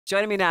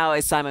Joining me now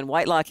is Simon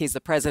Whitelocke. He's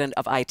the president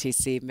of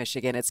ITC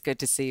Michigan. It's good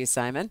to see you,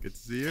 Simon. Good to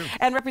see you.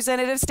 And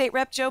Representative State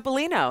Rep Joe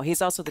Bellino.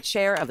 He's also the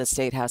chair of the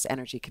State House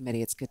Energy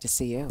Committee. It's good to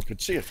see you. Good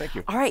to see you. Thank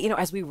you. All right.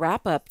 As we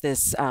wrap up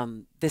this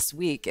this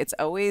week, it's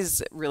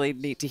always really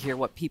neat to hear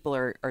what people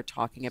are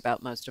talking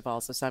about most of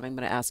all. So, Simon, I'm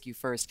going to ask you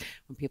first.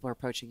 When people are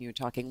approaching you and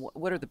talking,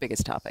 what are the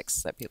biggest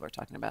topics that people are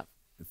talking about?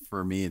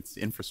 For me, it's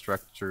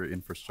infrastructure.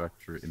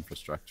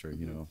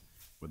 You know,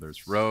 whether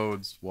it's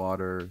roads,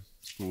 water,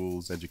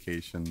 schools,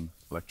 education,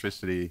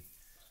 electricity.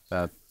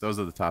 Those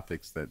are the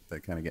topics that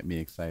kind of get me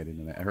excited.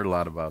 And I heard a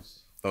lot about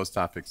those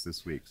topics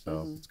this week.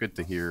 So it's good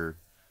to hear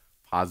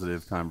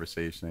positive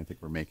conversation. I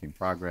think we're making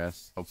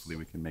progress. Hopefully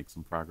we can make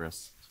some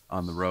progress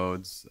on the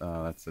roads.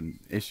 That's an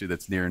issue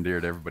that's near and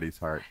dear to everybody's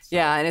heart. So.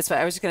 Yeah, and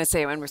I was just going to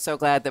say, and we're so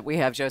glad that we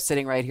have Joe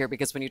sitting right here,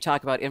 because when you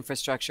talk about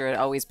infrastructure, it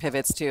always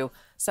pivots to,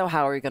 so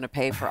how are we going to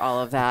pay for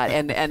all of that?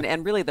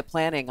 and really the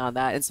planning on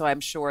that. And so I'm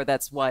sure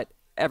that's what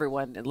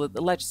everyone in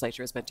the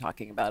legislature has been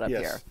talking about up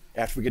here.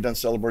 After we get done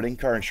celebrating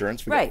car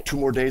insurance, we Right. got 2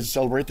 more days to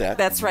celebrate that.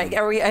 That's right.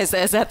 Are we? Is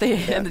that the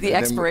end of the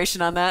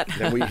expiration on that?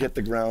 Then we hit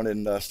the ground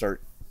and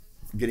start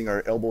getting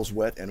our elbows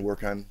wet and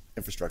work on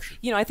infrastructure.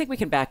 You know, I think we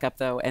can back up,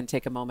 though, and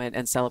take a moment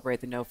and celebrate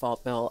the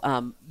no-fault bill.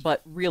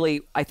 But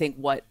really, I think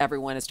what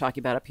everyone is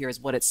talking about up here is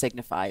what it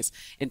signifies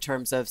in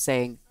terms of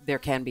saying there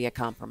can be a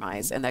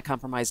compromise, and that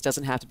compromise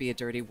doesn't have to be a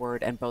dirty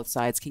word, and both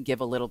sides can give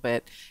a little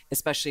bit,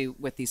 especially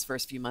with these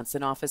first few months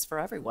in office for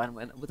everyone,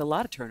 with a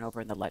lot of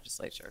turnover in the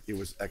legislature. It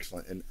was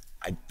excellent. And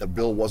the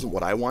bill wasn't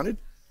what I wanted,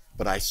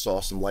 but I saw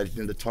some light at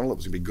the end of the tunnel. It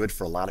was going to be good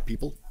for a lot of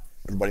people,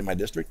 everybody in my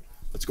district.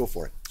 Let's go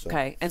for it. So.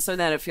 Okay, and so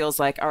then it feels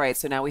like, all right,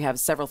 so now we have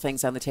several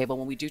things on the table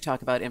when we do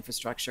talk about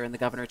infrastructure, and the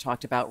governor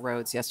talked about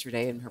roads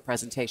yesterday in her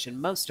presentation,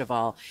 most of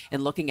all,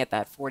 in looking at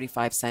that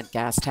 45-cent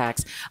gas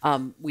tax.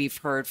 We've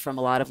heard from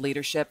a lot of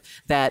leadership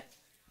that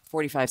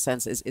 45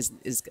 cents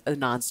is a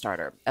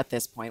non-starter at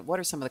this point. What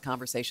are some of the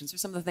conversations or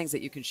some of the things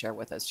that you can share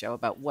with us, Joe,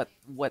 about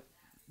what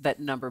that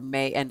number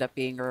may end up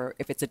being, or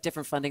if it's a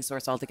different funding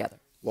source altogether?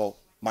 Well,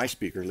 my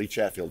speaker, Lee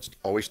Chatfield's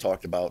always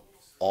talked about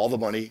all the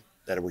money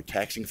that we're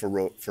taxing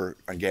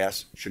on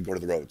gas should go to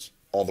the roads,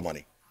 all the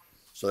money.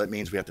 So that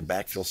means we have to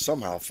backfill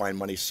somehow, find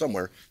money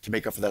somewhere to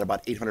make up for that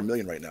about $800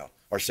 million right now,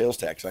 our sales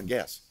tax on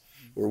gas.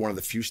 We're one of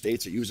the few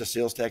states that use a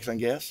sales tax on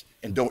gas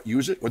and don't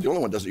use it. We're the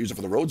only one that doesn't use it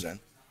for the roads then.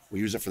 We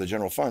use it for the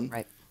general fund.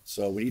 Right.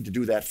 So we need to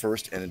do that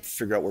first and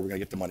figure out where we're going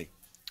to get the money.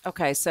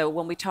 Okay, so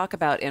when we talk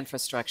about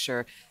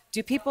infrastructure,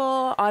 do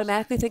people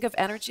automatically think of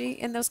energy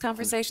in those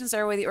conversations,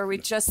 or are we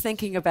just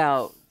thinking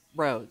about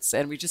roads,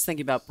 and we're just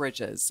thinking about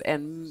bridges,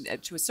 and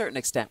to a certain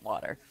extent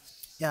water?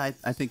 Yeah,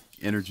 I think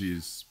energy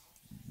is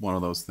one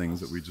of those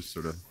things that we just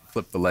sort of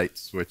flip the light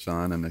switch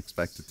on and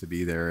expect it to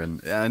be there, and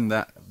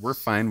that we're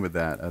fine with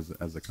that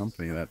as a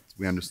company. That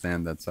we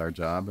understand that's our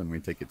job, and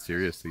we take it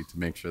seriously to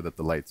make sure that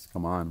the lights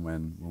come on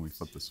when we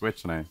flip the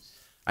switch. And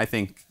I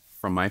think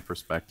from my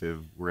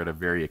perspective, we're at a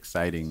very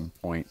exciting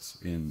point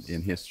in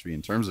history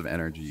in terms of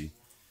energy.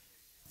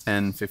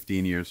 10,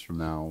 15 years from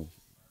now,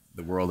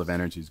 the world of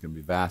energy is going to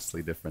be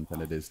vastly different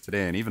than it is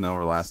today. And even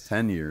over the last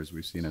 10 years,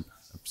 we've seen a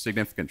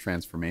significant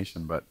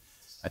transformation, but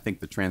I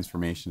think the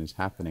transformation is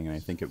happening, and I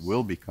think it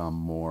will become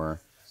more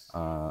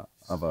of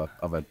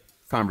a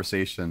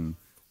conversation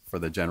for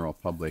the general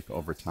public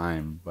over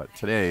time. But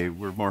today,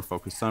 we're more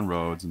focused on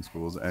roads and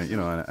schools,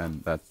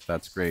 and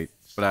that's great.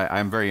 But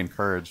I'm very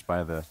encouraged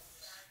by the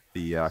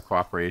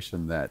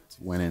cooperation that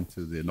went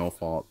into the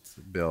no-fault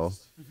bill,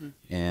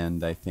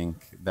 and I think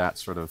that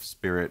sort of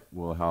spirit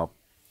will help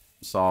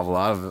solve a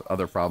lot of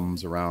other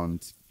problems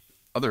around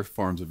other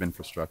forms of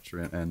infrastructure,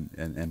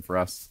 and for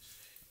us,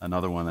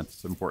 another one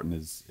that's important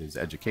is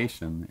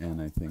education,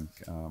 and I think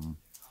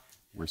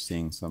we're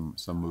seeing some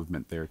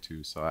movement there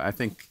too. So I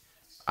think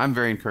I'm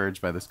very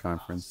encouraged by this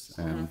conference,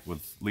 and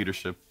with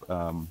leadership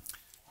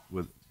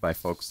by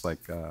folks like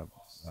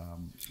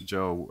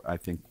Joe, I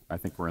think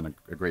we're in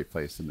a great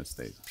place in this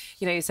state.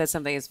 You know, you said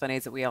something that's funny,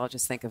 is that we all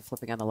just think of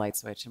flipping on the light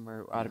switch and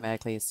we're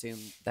automatically assume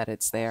that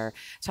it's there.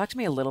 Talk to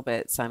me a little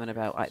bit, Simon,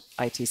 about what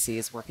ITC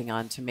is working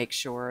on to make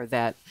sure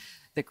that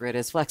the grid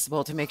is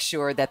flexible, to make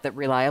sure that the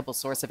reliable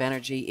source of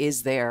energy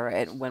is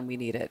there when we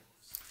need it.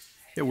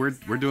 Yeah, we're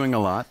doing a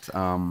lot.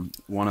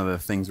 One of the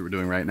things that we're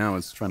doing right now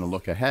is trying to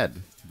look ahead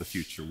to the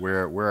future.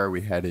 Where are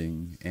we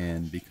heading?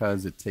 And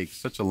because it takes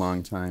such a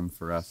long time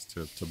for us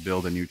to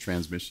build a new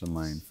transmission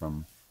line,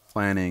 from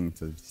planning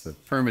to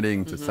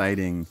permitting to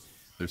siting,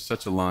 there's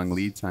such a long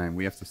lead time.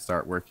 We have to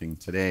start working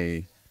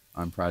today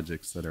on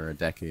projects that are a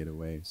decade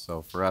away.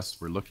 So for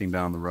us, we're looking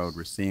down the road.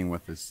 We're seeing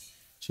what this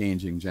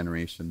changing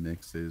generation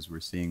mix is. We're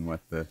seeing what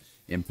the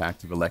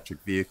impact of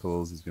electric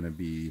vehicles is going to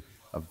be,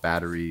 of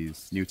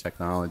batteries, new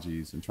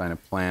technologies, and trying to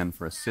plan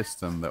for a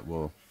system that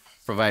will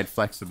provide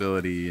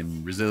flexibility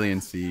and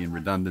resiliency and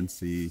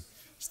redundancy,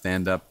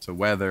 stand up to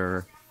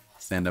weather,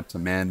 stand up to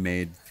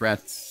man-made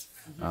threats,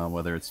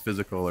 whether it's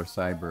physical or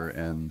cyber.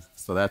 And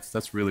so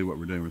that's really what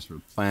we're doing. We're sort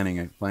of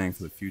planning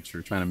for the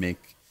future, trying to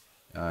make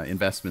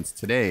investments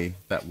today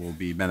that will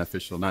be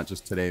beneficial, not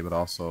just today, but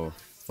also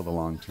for the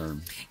long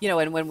term. You know,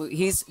 and when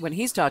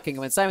Simon's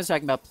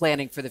talking about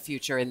planning for the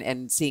future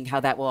and seeing how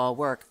that will all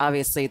work,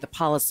 obviously the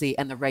policy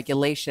and the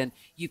regulation,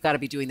 you've got to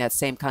be doing that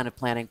same kind of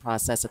planning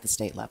process at the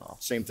state level.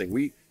 Same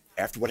thing.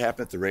 After what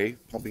happened at the Ray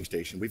pumping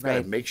station, we've got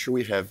to make sure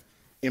we have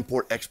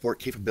import-export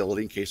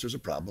capability in case there's a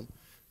problem.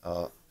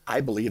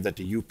 I believe that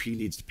the UP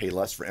needs to pay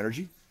less for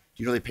energy.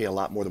 You know, they pay a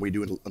lot more than we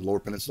do in Lower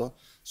Peninsula.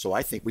 So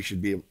I think we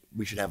should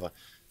have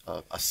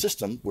a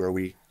system where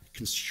we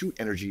can shoot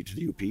energy to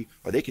the UP,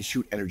 or they can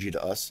shoot energy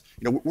to us.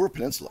 You know, we're a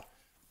peninsula.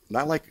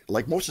 Not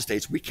like most of the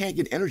states, we can't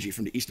get energy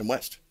from the east and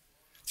west.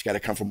 It's got to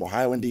come from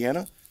Ohio,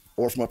 Indiana,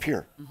 or from up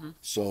here.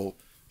 So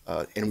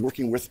in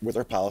working with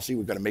our policy,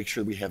 we've got to make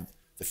sure we have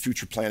the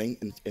future planning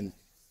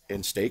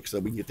in stake so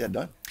that we can get that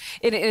done.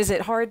 And is it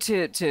hard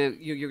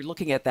you're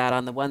looking at that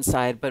on the one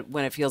side, but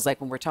when it feels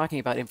like when we're talking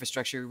about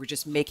infrastructure, we're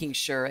just making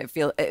sure it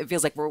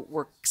feels like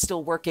we're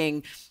still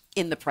working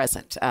in the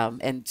present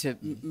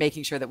and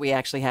making sure that we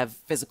actually have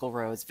physical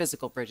roads,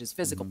 physical bridges,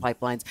 physical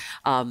pipelines.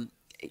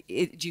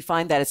 Do you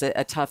find that it's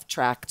a tough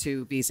track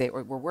to be, say,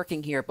 we're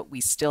working here, but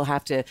we still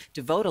have to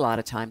devote a lot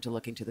of time to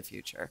looking to the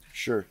future?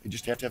 Sure. You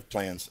just have to have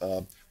plans.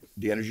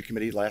 The Energy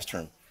Committee last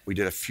term, we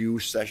did a few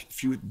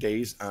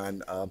days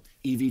on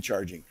EV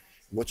charging.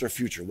 What's our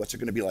future? What's it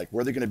going to be like?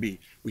 Where are they going to be?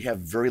 We have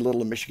very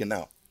little in Michigan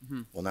now.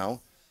 Well,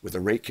 now, with a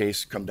rate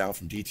case come down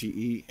from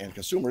DTE and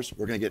consumers,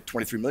 we're going to get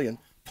 $23 million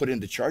put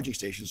into charging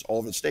stations all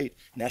over the state,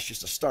 and that's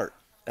just a start.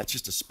 That's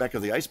just a speck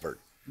of the iceberg.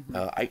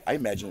 I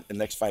imagine in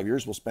the next 5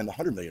 years we'll spend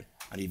 $100 million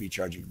on EV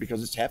charging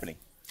because it's happening.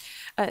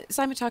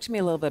 Simon, talk to me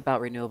a little bit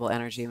about renewable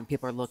energy when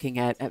people are looking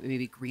at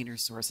maybe greener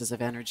sources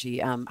of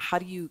energy. How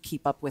do you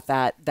keep up with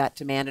that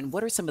demand, and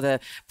what are some of the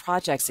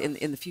projects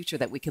in the future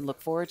that we can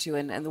look forward to,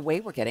 and the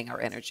way we're getting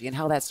our energy and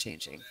how that's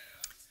changing?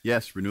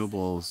 Yes,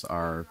 renewables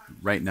are,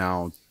 right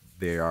now,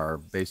 they are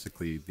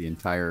basically the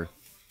entire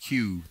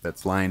queue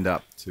that's lined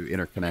up to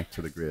interconnect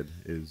to the grid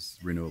is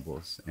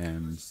renewables.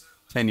 And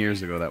 10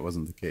 years ago, that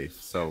wasn't the case.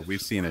 So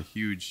we've seen a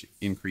huge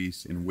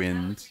increase in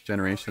wind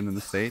generation in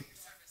the state,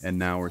 and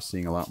now we're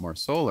seeing a lot more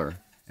solar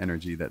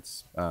energy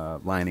that's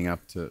lining up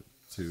to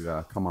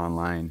come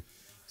online.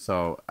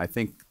 So I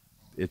think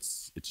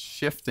it's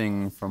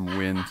shifting from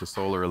wind to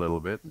solar a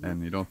little bit,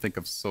 and you don't think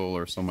of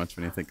solar so much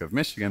when you think of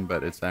Michigan,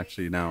 but it's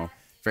actually now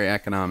very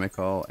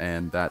economical,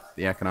 and that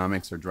the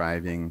economics are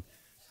driving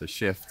the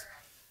shift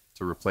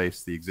to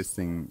replace the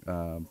existing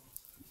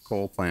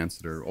coal plants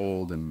that are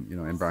old and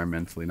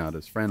environmentally not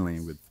as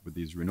friendly with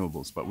these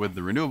renewables. But with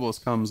the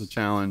renewables comes a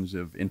challenge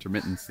of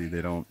intermittency.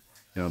 They don't,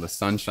 the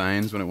sun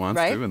shines when it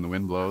wants to, and the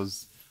wind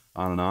blows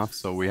on and off.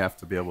 So we have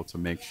to be able to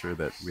make sure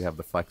that we have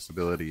the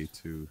flexibility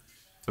to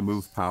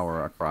move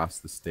power across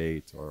the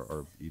state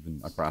or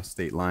even across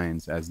state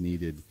lines as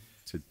needed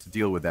to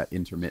deal with that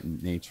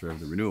intermittent nature of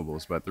the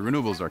renewables. But the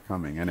renewables are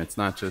coming, and it's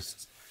not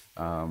just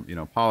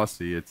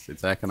policy.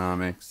 It's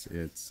economics.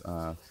 It's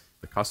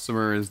the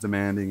customer is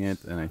demanding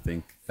it, and I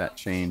think that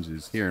change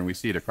is here, and we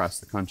see it across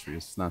the country.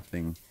 It's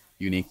nothing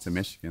unique to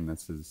Michigan.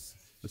 This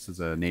is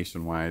a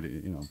nationwide.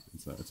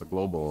 It's a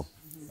global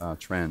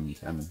trend,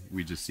 and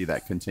we just see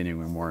that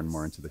continuing more and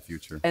more into the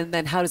future. And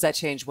then, how does that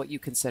change what you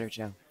consider,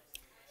 Joe?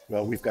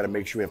 Well, we've got to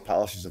make sure we have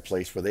policies in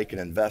place where they can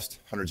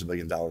invest hundreds of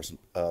 $1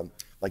 million,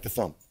 like the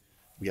Thumb.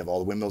 We have all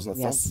the windmills in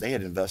the Thumb. They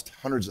had to invest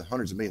hundreds and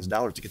hundreds of $millions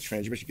to get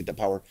transmission, get that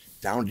power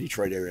down to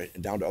Detroit area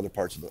and down to other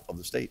parts of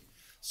the state.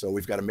 So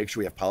we've got to make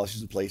sure we have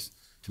policies in place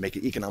to make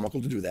it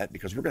economical to do that,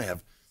 because we're going to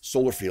have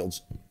solar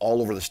fields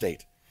all over the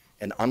state.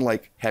 And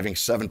unlike having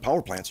 7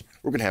 power plants,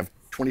 we're going to have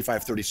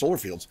 25, 30 solar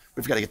fields.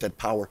 We've got to get that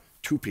power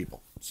to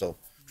people. So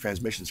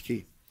transmission is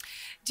key.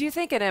 Do you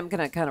think, and I'm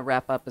going to kind of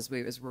wrap up as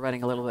we're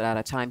running a little bit out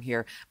of time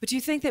here, but do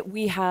you think that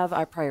we have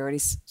our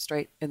priorities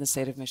straight in the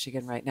state of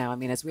Michigan right now? I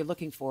mean, as we're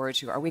looking forward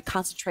to, are we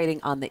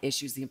concentrating on the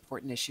issues, the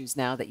important issues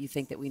now that you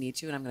think that we need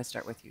to? And I'm going to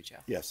start with you, Joe.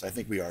 Yes, I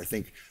think we are. I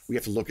think we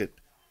have to look at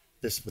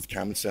this with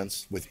common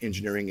sense, with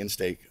engineering in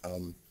stake.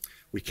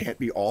 We can't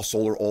be all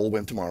solar, all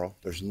wind tomorrow.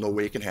 There's no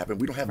way it can happen.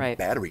 We don't have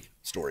battery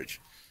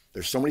storage.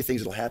 There's so many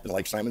things that'll happen.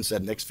 Like Simon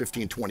said, next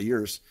 15, 20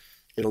 years,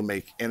 it'll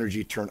make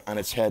energy turn on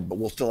its head, but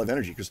we'll still have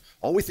energy, because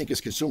all we think as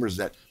consumers is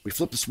that we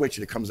flip the switch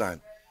and it comes on.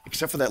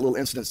 Except for that little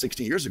incident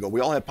 16 years ago, we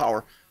all had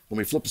power when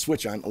we flip the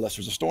switch on, unless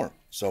there's a storm.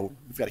 So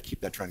we've got to keep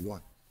that trend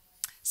going.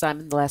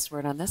 Simon, the last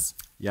word on this?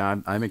 Yeah,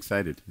 I'm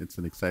excited. It's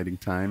an exciting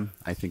time.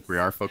 I think we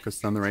are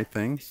focused on the right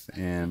things,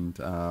 and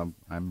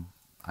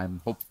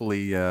I'm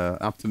hopefully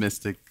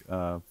optimistic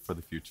for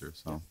the future.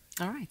 So.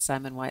 All right,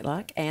 Simon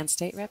Whitelocke and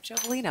State Rep Joe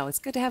Bellino. It's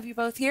good to have you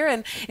both here,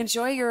 and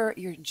enjoy your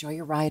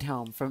ride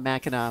home from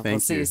Mackinac. We'll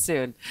see you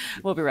soon.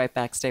 We'll be right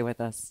back. Stay with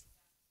us.